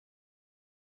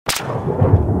Hey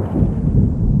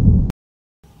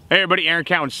everybody, Aaron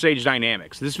Cowan, Sage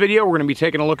Dynamics. This video we're going to be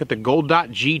taking a look at the Gold Dot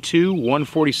G2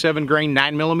 147 grain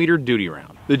 9mm duty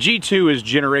round. The G2 is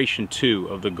generation 2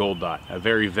 of the Gold Dot, a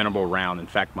very venerable round. In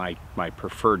fact, my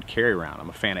preferred carry round. I'm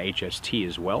a fan of HST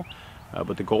as well,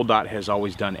 but the Gold Dot has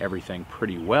always done everything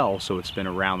pretty well, so it's been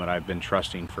a round that I've been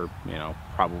trusting for,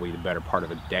 probably the better part of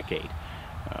a decade,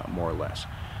 more or less.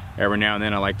 Every now and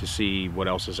then I like to see what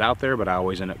else is out there, but I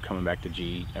always end up coming back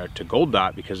to Gold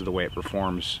Dot because of the way it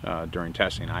performs during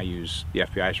testing. I use the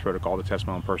FBI's protocol to test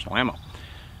my own personal ammo.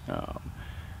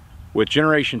 With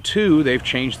Generation 2, they've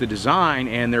changed the design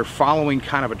and they're following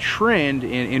kind of a trend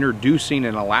in introducing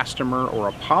an elastomer or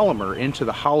a polymer into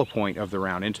the hollow point of the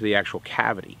round, into the actual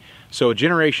cavity. So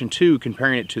Generation 2,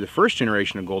 comparing it to the first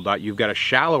generation of Gold Dot, you've got a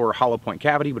shallower hollow point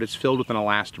cavity, but it's filled with an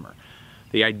elastomer.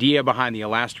 The idea behind the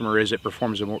elastomer is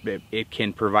it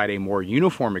can provide a more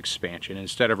uniform expansion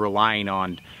instead of relying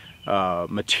on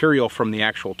material from the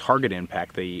actual target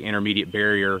impact, the intermediate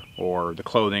barrier or the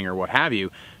clothing or what have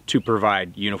you, to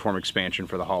provide uniform expansion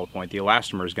for the hollow point. The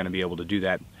elastomer is going to be able to do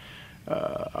that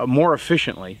more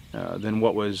efficiently than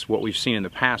what we've seen in the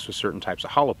past with certain types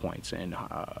of hollow points. And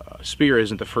Speer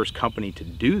isn't the first company to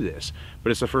do this,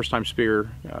 but it's the first time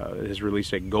Speer has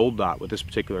released a Gold Dot with this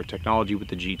particular technology with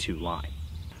the G2 line.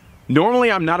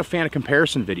 Normally, I'm not a fan of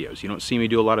comparison videos. You don't see me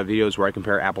do a lot of videos where I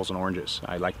compare apples and oranges.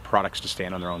 I like products to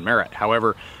stand on their own merit.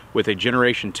 However, with a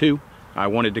Generation 2, I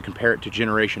wanted to compare it to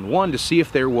Generation 1 to see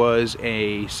if there was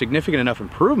a significant enough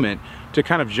improvement to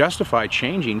kind of justify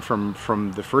changing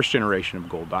from the first generation of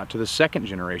Gold Dot to the second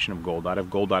generation of Gold Dot, if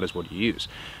Gold Dot is what you use.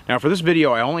 Now for this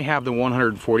video, I only have the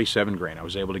 147 grain. I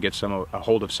was able to get a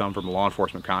hold of some from a law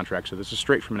enforcement contract, so this is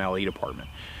straight from an LE department.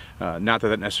 Not that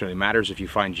that necessarily matters. If you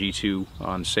find G2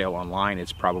 on sale online,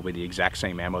 it's probably the exact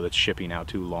same ammo that's shipping out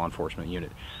to law enforcement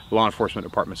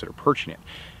departments that are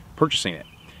purchasing it.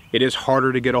 It is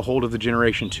harder to get a hold of the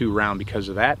Generation 2 round because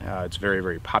of that. It's very,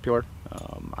 very popular.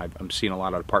 I'm seeing a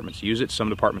lot of departments use it. Some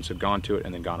departments have gone to it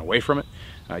and then gone away from it.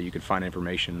 You can find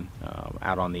information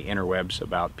out on the interwebs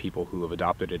about people who have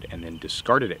adopted it and then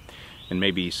discarded it. And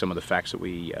maybe some of the facts that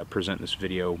we present in this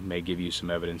video may give you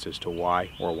some evidence as to why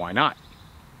or why not.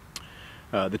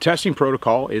 The testing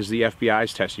protocol is the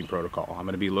FBI's testing protocol. I'm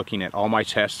going to be looking at all my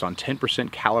tests on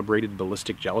 10% calibrated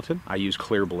ballistic gelatin. I use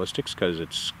clear ballistics because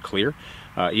it's clear.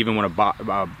 Even when a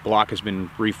block has been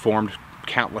reformed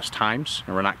countless times,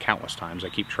 or not countless times, I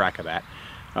keep track of that.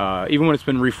 Even when it's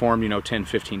been reformed, 10,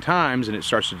 15 times and it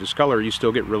starts to discolor, you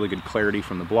still get really good clarity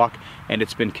from the block, and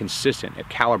it's been consistent. It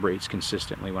calibrates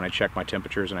consistently when I check my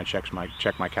temperatures and I check my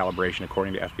calibration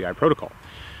according to FBI protocol.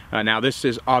 Now this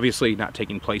is obviously not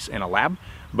taking place in a lab,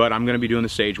 but I'm going to be doing the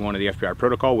stage 1 of the FBI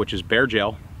protocol, which is bare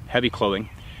gel, heavy clothing.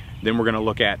 Then we're going to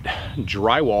look at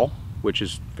drywall, which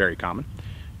is very common,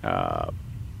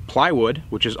 plywood,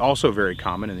 which is also very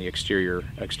common in the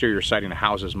exterior siding of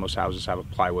houses. Most houses have a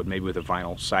plywood, maybe with a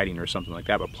vinyl siding or something like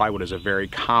that, but plywood is a very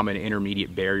common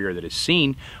intermediate barrier that is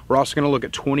seen. We're also going to look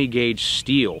at 20 gauge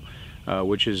steel,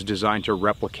 which is designed to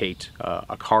replicate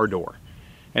a car door.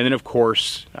 And then of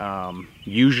course,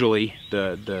 usually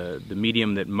the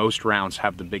medium that most rounds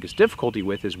have the biggest difficulty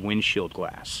with is windshield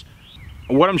glass.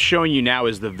 What I'm showing you now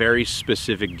is the very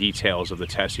specific details of the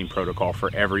testing protocol for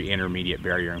every intermediate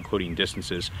barrier, including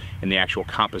distances and the actual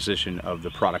composition of the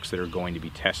products that are going to be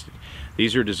tested.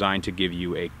 These are designed to give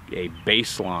you a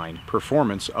baseline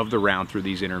performance of the round through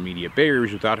these intermediate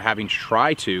barriers without having to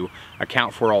try to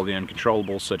account for all the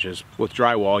uncontrollables, such as with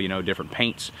drywall, different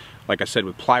paints. Like I said,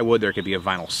 with plywood, there could be a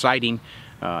vinyl siding.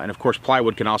 And of course,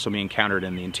 plywood can also be encountered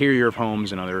in the interior of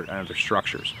homes and other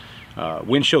structures.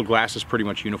 Windshield glass is pretty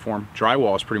much uniform.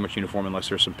 Drywall is pretty much uniform unless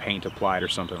there's some paint applied or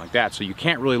something like that. So you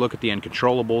can't really look at the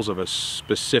uncontrollables of a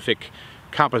specific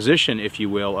composition, if you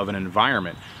will, of an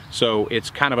environment. So it's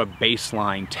kind of a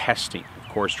baseline testing. Of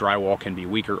course, drywall can be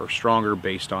weaker or stronger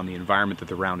based on the environment that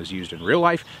the round is used in real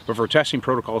life. But for testing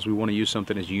protocols, we want to use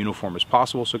something as uniform as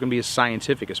possible, so it can be as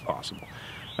scientific as possible.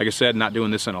 Like I said, not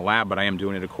doing this in a lab, but I am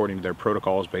doing it according to their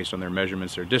protocols based on their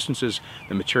measurements, their distances,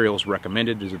 the materials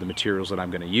recommended. These are the materials that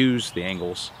I'm going to use, the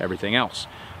angles, everything else.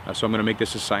 So I'm going to make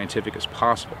this as scientific as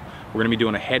possible. We're going to be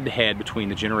doing a head-to-head between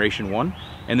the Generation 1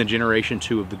 and the Generation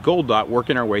 2 of the Gold Dot,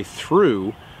 working our way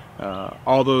through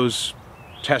all those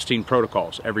testing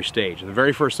protocols, every stage. The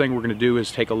very first thing we're going to do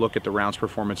is take a look at the round's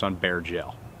performance on bare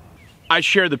gel. I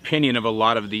share the opinion of a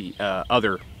lot of the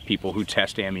other people who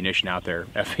test ammunition out there,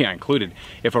 FBI included.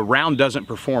 If a round doesn't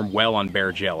perform well on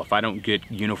bare gel, if I don't get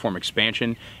uniform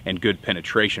expansion and good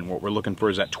penetration, what we're looking for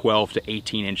is that 12 to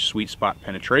 18 inch sweet spot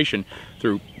penetration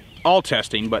through all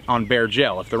testing, but on bare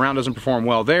gel. If the round doesn't perform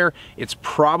well there, it's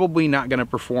probably not going to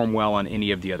perform well on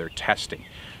any of the other testing.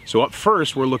 So up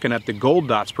first, we're looking at the Gold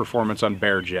Dot's performance on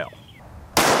bare gel.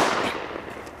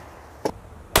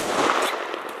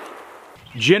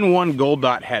 Gen 1 Gold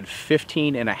Dot had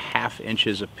 15.5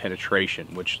 inches of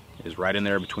penetration, which is right in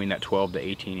there between that 12 to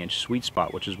 18 inch sweet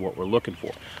spot, which is what we're looking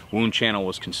for. Wound channel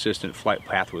was consistent, flight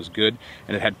path was good,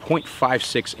 and it had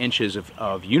 0.56 inches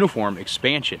of uniform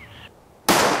expansion.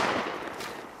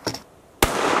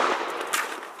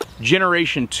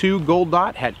 Generation 2 Gold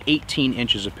Dot had 18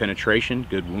 inches of penetration,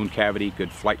 good wound cavity,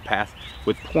 good flight path,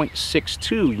 with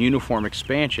 0.62 uniform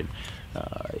expansion.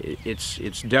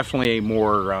 It's definitely a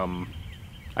more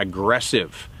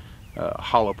aggressive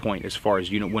hollow point as far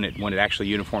as when it actually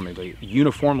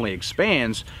uniformly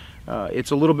expands.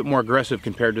 It's a little bit more aggressive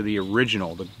compared to the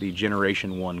original, the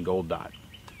Generation 1 Gold Dot.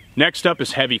 Next up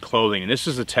is heavy clothing, and this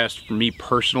is a test for me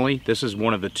personally. This is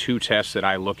one of the two tests that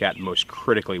I look at most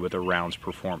critically with a round's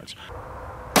performance.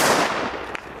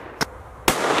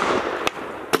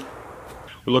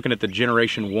 We're looking at the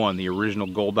Generation 1, the original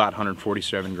Gold Dot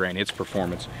 147 grain, its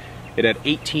performance. It had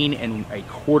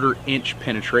 18.25 inch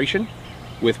penetration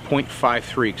with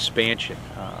 0.53 expansion.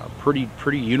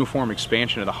 Pretty uniform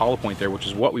expansion of the hollow point there, which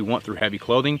is what we want through heavy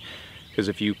clothing. Because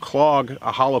if you clog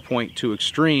a hollow point to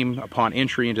extreme upon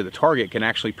entry into the target, it can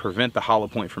actually prevent the hollow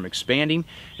point from expanding.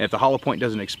 And if the hollow point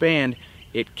doesn't expand,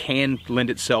 it can lend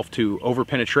itself to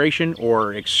overpenetration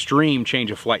or extreme change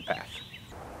of flight path.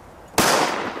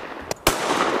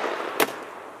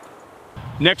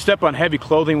 Next up on heavy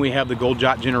clothing, we have the Gold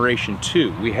Dot Generation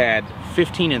 2. We had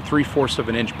 15.75 of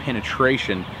an inch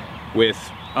penetration with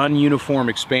ununiform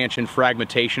expansion,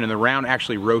 fragmentation, and the round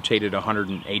actually rotated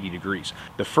 180 degrees.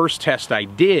 The first test I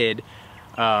did,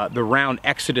 the round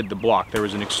exited the block. There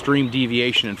was an extreme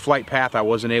deviation in flight path. I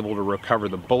wasn't able to recover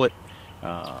the bullet,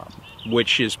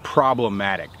 which is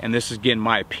problematic. And this is, again,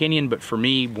 my opinion, but for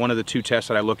me, one of the two tests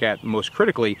that I look at most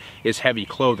critically is heavy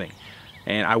clothing.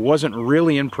 And I wasn't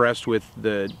really impressed with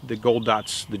the Gold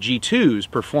Dot's, the G2's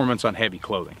performance on heavy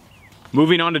clothing.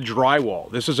 Moving on to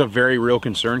drywall. This is a very real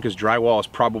concern because drywall is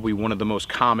probably one of the most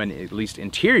common, at least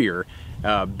interior,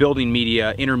 building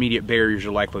media, intermediate barriers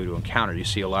you're likely to encounter. You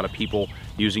see a lot of people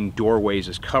using doorways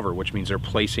as cover, which means they're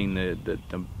placing the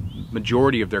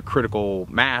majority of their critical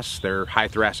mass, their high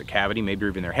thoracic cavity, maybe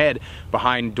even their head,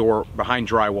 behind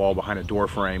drywall, behind a door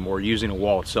frame, or using a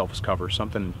wall itself as cover,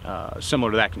 something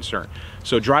similar to that concern.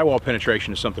 So drywall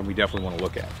penetration is something we definitely want to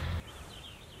look at.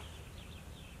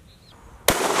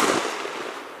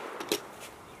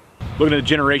 Looking at the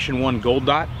Generation 1 Gold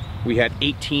Dot, we had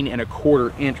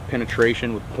 18.25 inch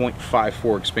penetration with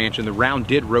 0.54 expansion. The round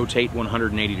did rotate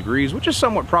 180 degrees, which is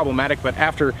somewhat problematic, but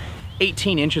after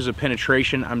 18 inches of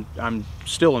penetration, I'm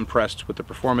still impressed with the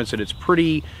performance, and it's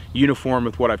pretty uniform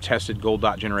with what I've tested Gold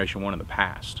Dot Generation 1 in the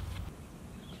past.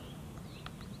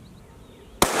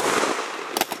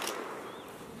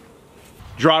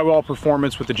 Drywall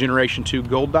performance with the Generation 2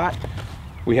 Gold Dot,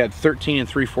 we had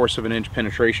 13.75 of an inch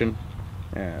penetration,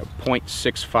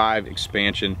 0.65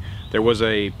 expansion. There was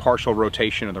a partial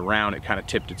rotation of the round. It kind of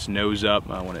tipped its nose up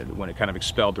when it kind of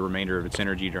expelled the remainder of its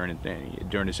energy during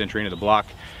its entry into the block.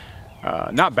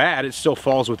 Not bad. It still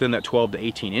falls within that 12 to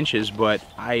 18 inches, but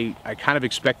I kind of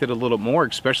expected a little more,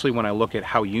 especially when I look at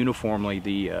how uniformly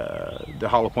the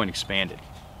hollow point expanded.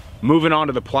 Moving on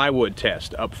to the plywood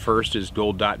test. Up first is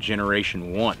Gold Dot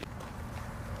Generation 1.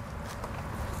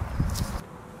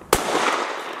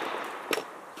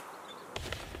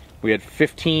 We had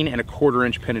 15.25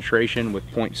 inch penetration with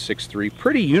 0.63.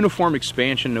 Pretty uniform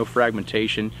expansion, no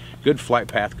fragmentation, good flight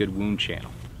path, good wound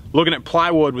channel. Looking at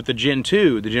plywood with the Gen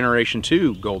 2, the Generation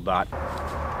 2 Gold Dot.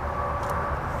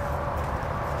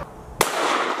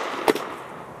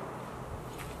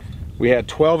 We had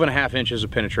 12.5 inches of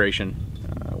penetration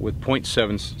with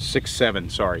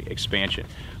 0.767 expansion.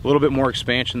 A little bit more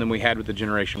expansion than we had with the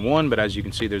Generation 1, but as you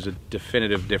can see, there's a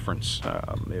definitive difference.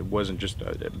 It wasn't just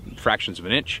fractions of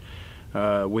an inch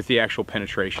with the actual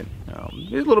penetration.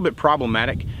 It's a little bit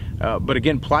problematic, but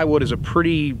again, plywood is a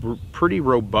pretty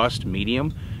robust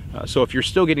medium. So if you're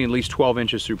still getting at least 12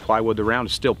 inches through plywood, the round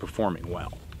is still performing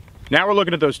well. Now we're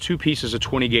looking at those two pieces of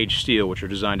 20 gauge steel, which are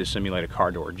designed to simulate a car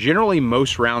door. Generally,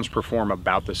 most rounds perform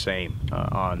about the same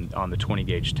on the 20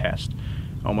 gauge test.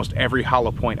 Almost every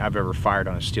hollow point I've ever fired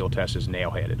on a steel test is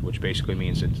nail-headed, which basically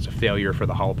means it's a failure for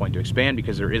the hollow point to expand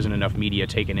because there isn't enough media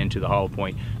taken into the hollow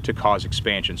point to cause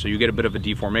expansion. So you get a bit of a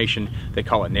deformation. They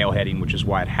call it nail-heading, which is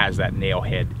why it has that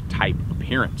nail-head type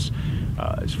appearance.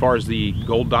 As far as the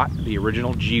Gold Dot, the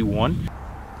original G1,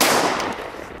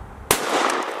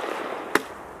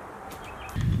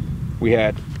 we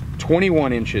had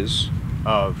 21 inches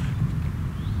of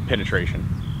penetration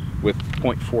with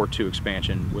 0.42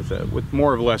 expansion with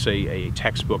more or less a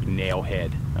textbook nail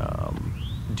head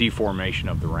deformation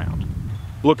of the round.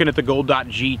 Looking at the Gold Dot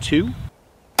G2,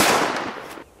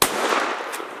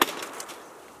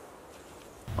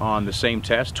 on the same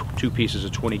test, 2 pieces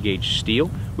of 20 gauge steel,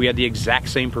 we had the exact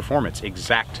same performance,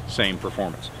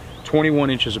 21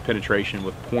 inches of penetration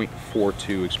with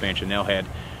 0.42 expansion nail head,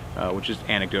 which is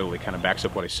anecdotally kind of backs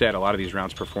up what I said. A lot of these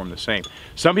rounds perform the same.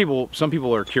 Some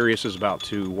people are curious about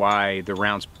why the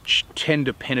rounds tend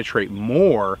to penetrate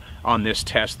more on this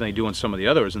test than they do on some of the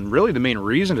others. And really the main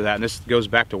reason to that, and this goes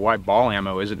back to why ball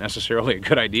ammo isn't necessarily a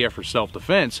good idea for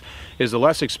self-defense, is the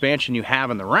less expansion you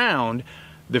have in the round,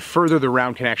 the further the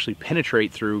round can actually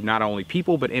penetrate through not only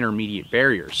people but intermediate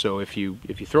barriers. So if you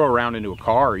throw a round into a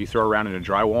car or you throw a round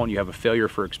into drywall and you have a failure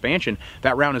for expansion,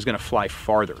 that round is going to fly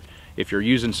farther. If you're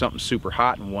using something super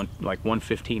hot and like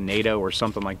 115 NATO or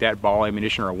something like that, ball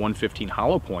ammunition, or a 115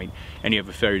 hollow point, and you have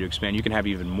a failure to expand, you can have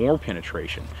even more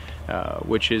penetration,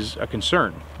 which is a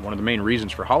concern. One of the main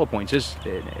reasons for hollow points is,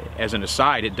 as an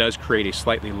aside, it does create a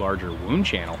slightly larger wound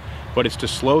channel, but it's to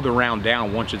slow the round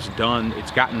down. Once it's done,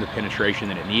 it's gotten the penetration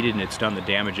that it needed and it's done the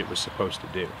damage it was supposed to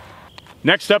do.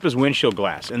 Next up is windshield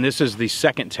glass, and this is the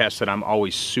second test that I'm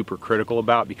always super critical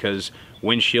about, because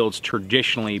windshields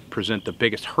traditionally present the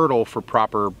biggest hurdle for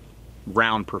proper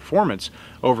round performance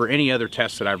over any other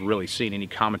test that I've really seen, any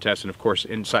common test. And of course,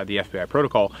 inside the FBI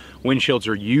protocol, windshields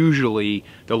are usually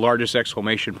the largest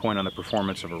exclamation point on the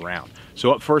performance of a round.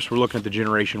 So up first, we're looking at the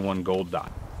Generation 1 Gold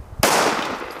Dot.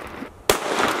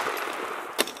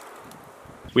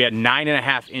 We had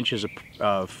 9.5 inches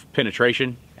of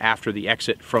penetration after the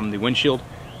exit from the windshield,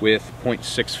 with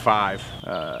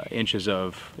 0.65 inches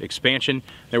of expansion.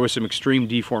 There was some extreme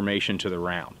deformation to the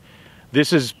round.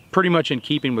 This is pretty much in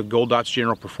keeping with Gold Dot's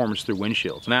general performance through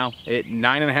windshields. Now,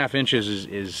 9.5 inches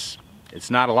is it's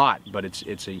not a lot, but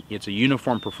it's a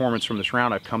uniform performance from this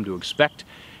round I've come to expect.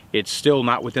 It's still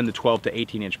not within the 12 to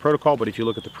 18 inch protocol, but if you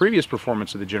look at the previous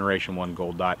performance of the Generation 1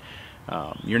 Gold Dot,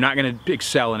 you're not going to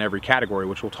excel in every category,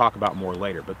 which we'll talk about more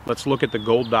later. But let's look at the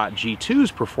Gold Dot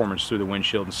G2's performance through the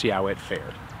windshield and see how it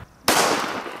fared.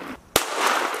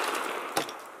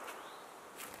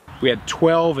 We had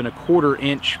 12.25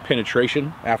 inch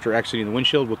penetration after exiting the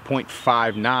windshield, with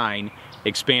 0.59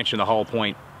 expansion, the hollow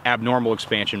point, abnormal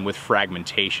expansion with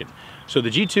fragmentation. So the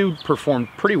G2 performed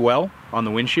pretty well on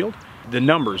the windshield. The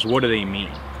numbers, what do they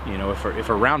mean? You know, if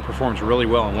a round performs really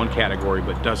well in one category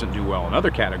but doesn't do well in other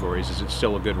categories, is it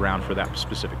still a good round for that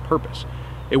specific purpose?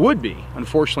 It would be.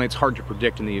 Unfortunately, it's hard to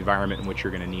predict in the environment in which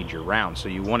you're going to need your round. So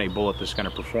you want a bullet that's going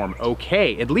to perform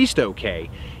okay, at least okay,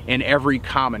 in every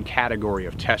common category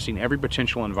of testing, every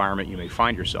potential environment you may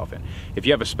find yourself in. If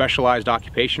you have a specialized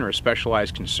occupation or a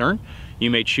specialized concern, you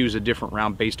may choose a different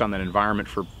round based on that environment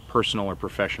for personal or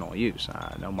professional use.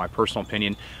 I know my personal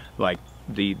opinion, like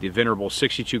the venerable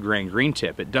 62 grain green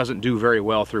tip, it doesn't do very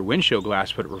well through windshield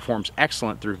glass, but it performs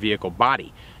excellent through vehicle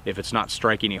body. If it's not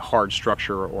striking a hard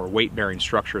structure or weight-bearing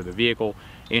structure of the vehicle,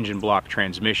 engine block,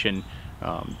 transmission,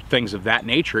 things of that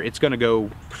nature, it's going to go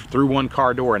through one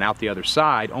car door and out the other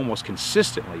side almost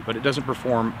consistently, but it doesn't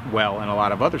perform well in a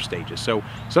lot of other stages. So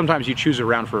sometimes you choose a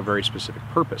round for a very specific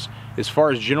purpose. As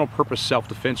far as general purpose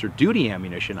self-defense or duty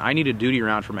ammunition, I need a duty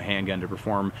round from a handgun to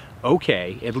perform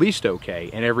okay, at least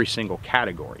okay, in every single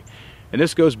category. And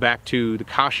this goes back to the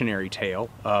cautionary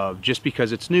tale of just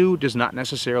because it's new does not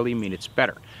necessarily mean it's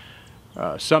better.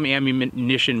 Some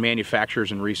ammunition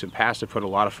manufacturers in recent past have put a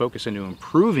lot of focus into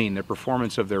improving the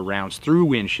performance of their rounds through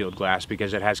windshield glass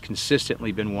because it has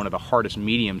consistently been one of the hardest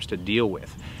mediums to deal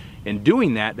with. In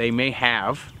doing that, they may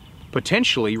have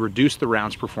potentially reduced the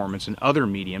round's performance in other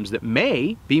mediums that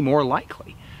may be more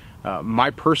likely. My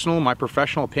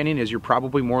professional opinion is you're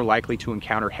probably more likely to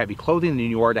encounter heavy clothing than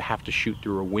you are to have to shoot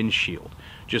through a windshield.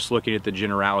 Just looking at the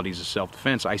generalities of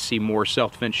self-defense, I see more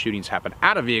self-defense shootings happen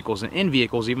out of vehicles than in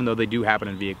vehicles, even though they do happen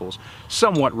in vehicles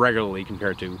somewhat regularly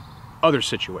compared to other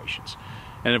situations.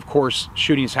 And of course,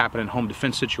 shootings happen in home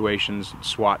defense situations,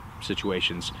 SWAT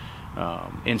situations,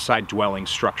 inside dwelling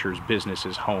structures,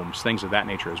 businesses, homes, things of that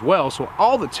nature as well. So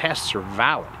all the tests are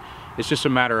valid. It's just a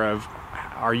matter of,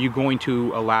 are you going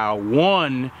to allow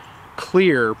one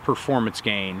clear performance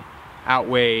gain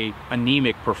outweigh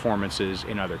anemic performances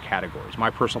in other categories?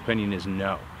 My personal opinion is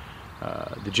no.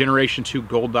 The Generation 2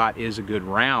 Gold Dot is a good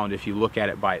round if you look at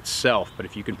it by itself, but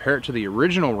if you compare it to the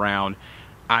original round,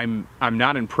 I'm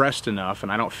not impressed enough,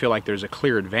 and I don't feel like there's a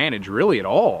clear advantage really at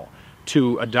all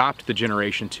to adopt the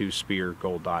Generation 2 Speer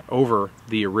Gold Dot over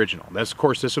the original. Of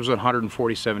course, this was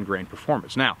 147 grain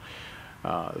performance. Now,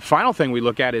 The final thing we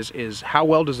look at is how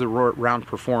well does the round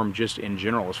perform just in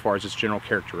general as far as its general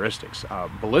characteristics.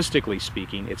 Ballistically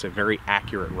speaking, it's a very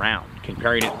accurate round.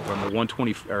 Comparing it from the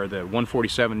 120 or the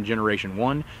 147 Generation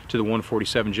 1 to the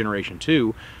 147 Generation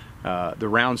 2, the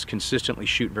rounds consistently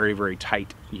shoot very, very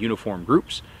tight, uniform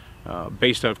groups.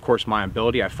 Based on, of course, my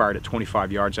ability, I fired at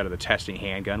 25 yards out of the testing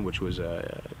handgun, which was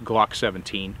a Glock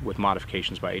 17 with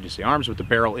modifications by Agency Arms, but the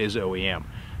barrel is OEM.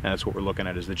 And that's what we're looking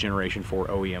at, is the Generation 4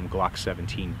 OEM Glock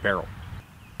 17 barrel.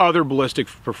 Other ballistic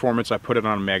performance, I put it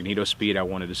on a magneto speed. I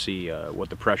wanted to see what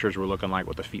the pressures were looking like,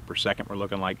 what the feet per second were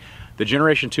looking like. The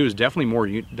Generation 2 is definitely more,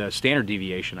 the standard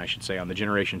deviation, I should say, on the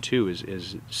Generation 2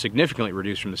 is significantly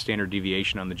reduced from the standard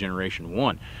deviation on the Generation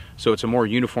 1. So it's a more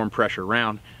uniform pressure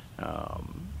round.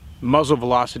 Muzzle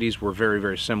velocities were very,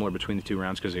 very similar between the two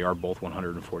rounds because they are both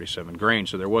 147 grain,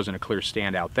 so there wasn't a clear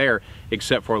standout there,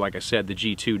 except for, like I said, the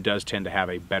G2 does tend to have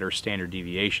a better standard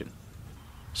deviation.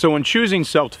 So when choosing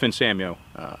self-defense ammo,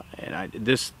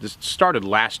 this started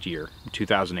last year,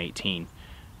 2018,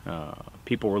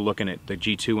 people were looking at the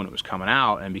G2 when it was coming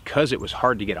out, and because it was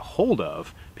hard to get a hold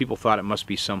of, people thought it must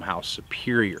be somehow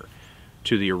superior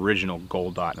to the original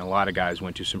Gold Dot, and a lot of guys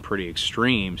went to some pretty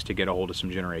extremes to get a hold of some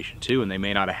Generation 2, and they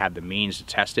may not have had the means to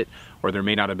test it, or there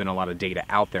may not have been a lot of data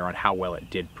out there on how well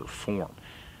it did perform.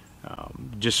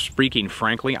 Just speaking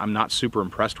frankly, I'm not super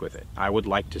impressed with it. I would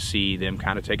like to see them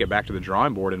kind of take it back to the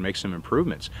drawing board and make some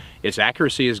improvements. Its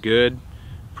accuracy is good,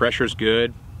 pressure is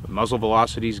good, muzzle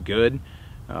velocity is good,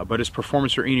 but its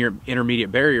performance for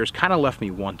intermediate barriers kind of left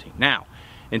me wanting. Now,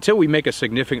 until we make a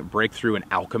significant breakthrough in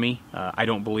alchemy, I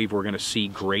don't believe we're going to see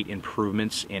great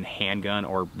improvements in handgun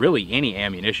or really any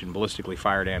ammunition, ballistically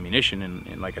fired ammunition.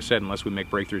 And like I said, unless we make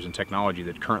breakthroughs in technology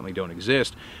that currently don't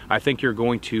exist, I think you're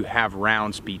going to have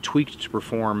rounds be tweaked to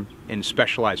perform in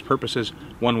specialized purposes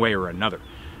one way or another.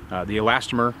 The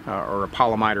elastomer or a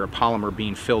polymer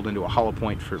being filled into a hollow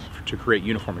point to create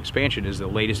uniform expansion is the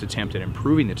latest attempt at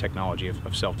improving the technology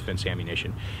of self-defense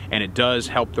ammunition, and it does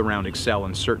help the round excel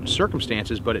in certain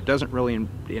circumstances, but it doesn't really,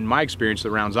 in my experience,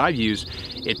 the rounds I've used,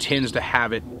 it tends to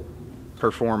have it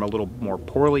perform a little more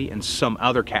poorly in some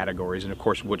other categories, and of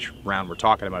course which round we're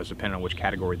talking about is depending on which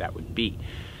category that would be.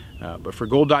 But for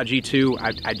Gold Dot G2,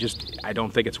 I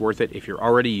don't think it's worth it. If you're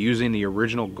already using the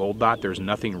original Gold Dot, there's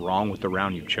nothing wrong with the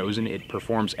round you've chosen. It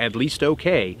performs at least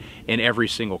okay in every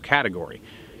single category.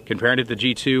 Compared to the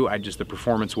G2, the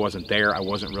performance wasn't there. I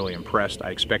wasn't really impressed. I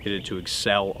expected it to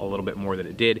excel a little bit more than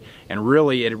it did, and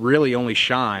really, it really only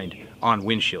shined on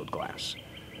windshield glass.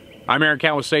 I'm Aaron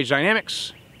Count with Sage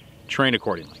Dynamics. Train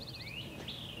accordingly.